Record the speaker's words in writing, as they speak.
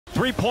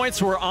3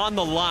 points were on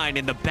the line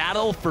in the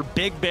battle for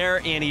Big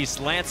Bear and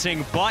East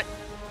Lansing, but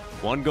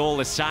 1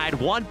 goal aside,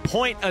 1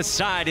 point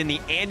aside in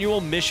the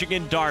annual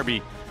Michigan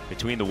Derby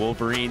between the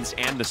Wolverines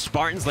and the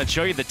Spartans. Let's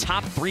show you the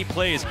top 3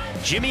 plays.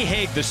 Jimmy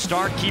Hague, the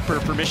star keeper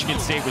for Michigan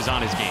State, was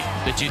on his game.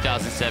 The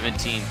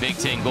 2017 Big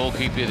Ten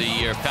Goalkeeper of the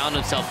Year found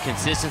himself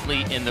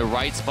consistently in the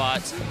right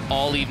spots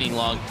all evening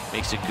long.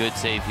 Makes a good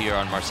save here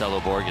on Marcelo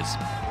Borges.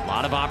 A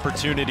lot of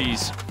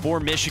opportunities for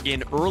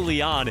Michigan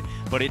early on,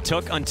 but it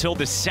took until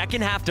the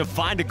second half to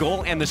find a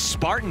goal, and the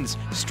Spartans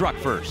struck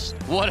first.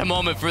 What a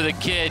moment for the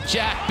kid.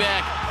 Jack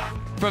Beck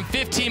from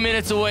 15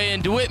 minutes away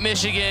in DeWitt,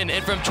 Michigan,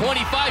 and from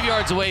 25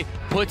 yards away,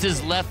 puts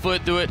his left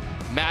foot through it.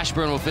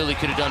 Mashburn, Philly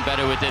could have done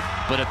better with it,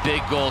 but a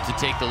big goal to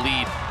take the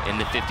lead in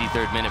the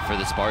 53rd minute for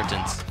the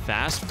Spartans.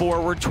 Fast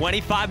forward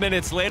 25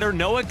 minutes later,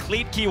 Noah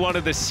Kleitke, one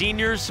of the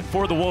seniors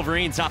for the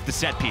Wolverines, off the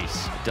set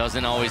piece.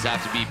 Doesn't always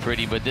have to be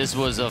pretty, but this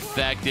was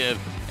effective.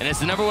 And it's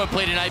the #1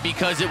 play tonight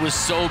because it was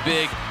so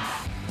big.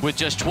 With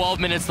just 12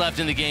 minutes left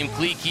in the game,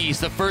 Kleitke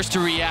is the first to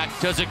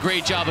react, does a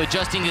great job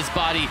adjusting his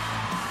body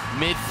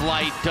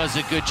mid-flight, does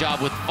a good job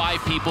with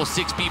 5 people,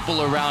 6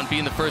 people around,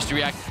 being the first to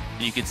react.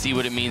 You can see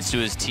what it means to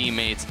his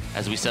teammates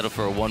as we settle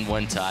for a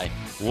 1-1 tie.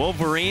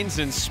 Wolverines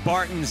and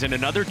Spartans in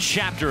another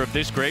chapter of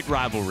this great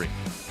rivalry.